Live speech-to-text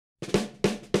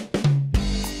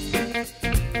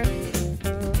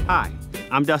Hi,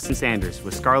 I'm Dustin Sanders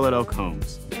with Scarlet Oak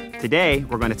Homes. Today,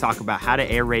 we're going to talk about how to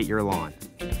aerate your lawn.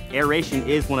 Aeration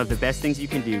is one of the best things you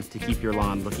can do to keep your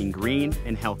lawn looking green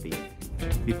and healthy.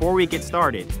 Before we get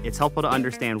started, it's helpful to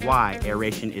understand why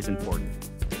aeration is important.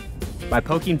 By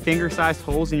poking finger-sized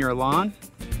holes in your lawn,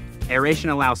 aeration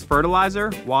allows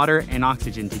fertilizer, water, and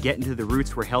oxygen to get into the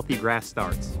roots where healthy grass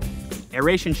starts.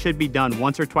 Aeration should be done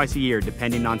once or twice a year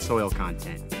depending on soil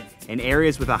content. In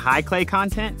areas with a high clay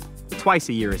content, twice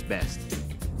a year is best.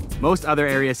 Most other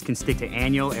areas can stick to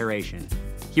annual aeration.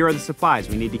 Here are the supplies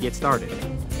we need to get started.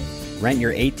 Rent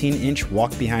your 18-inch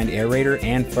walk-behind aerator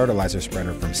and fertilizer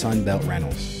spreader from Sunbelt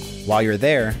Rentals. While you're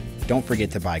there, don't forget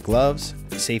to buy gloves,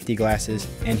 safety glasses,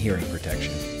 and hearing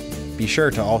protection. Be sure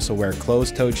to also wear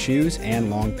closed-toed shoes and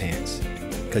long pants,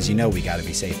 because you know we gotta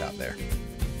be safe out there.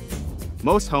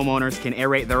 Most homeowners can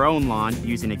aerate their own lawn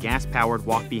using a gas-powered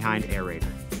walk-behind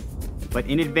aerator. But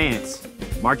in advance,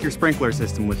 mark your sprinkler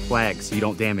system with flags so you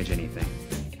don't damage anything.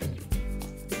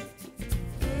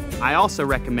 I also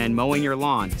recommend mowing your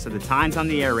lawn so the tines on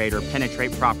the aerator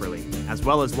penetrate properly, as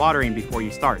well as watering before you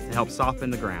start to help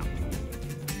soften the ground.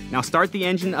 Now start the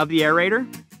engine of the aerator,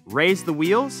 raise the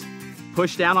wheels,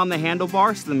 push down on the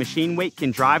handlebar so the machine weight can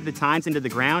drive the tines into the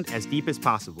ground as deep as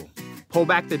possible. Pull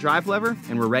back the drive lever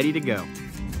and we're ready to go.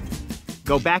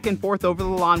 Go back and forth over the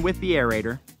lawn with the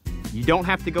aerator. You don't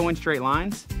have to go in straight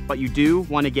lines, but you do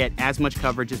want to get as much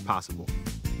coverage as possible.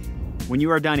 When you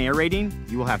are done aerating,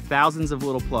 you will have thousands of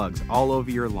little plugs all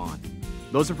over your lawn.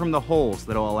 Those are from the holes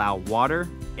that will allow water,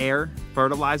 air,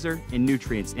 fertilizer, and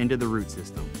nutrients into the root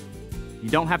system. You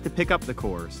don't have to pick up the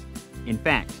cores. In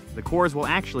fact, the cores will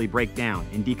actually break down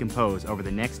and decompose over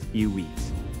the next few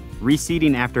weeks.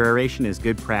 Reseeding after aeration is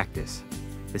good practice.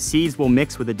 The seeds will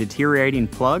mix with the deteriorating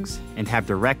plugs and have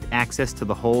direct access to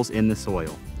the holes in the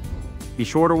soil. Be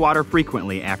sure to water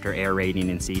frequently after aerating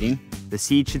and seeding. The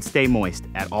seed should stay moist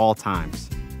at all times.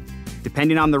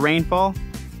 Depending on the rainfall,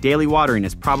 daily watering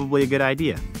is probably a good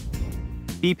idea.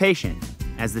 Be patient,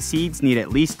 as the seeds need at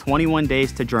least 21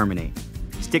 days to germinate.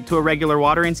 Stick to a regular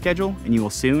watering schedule and you will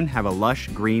soon have a lush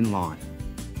green lawn.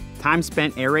 Time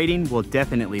spent aerating will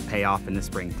definitely pay off in the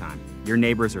springtime. Your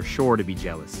neighbors are sure to be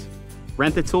jealous.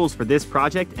 Rent the tools for this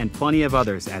project and plenty of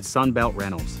others at Sunbelt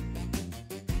Rentals.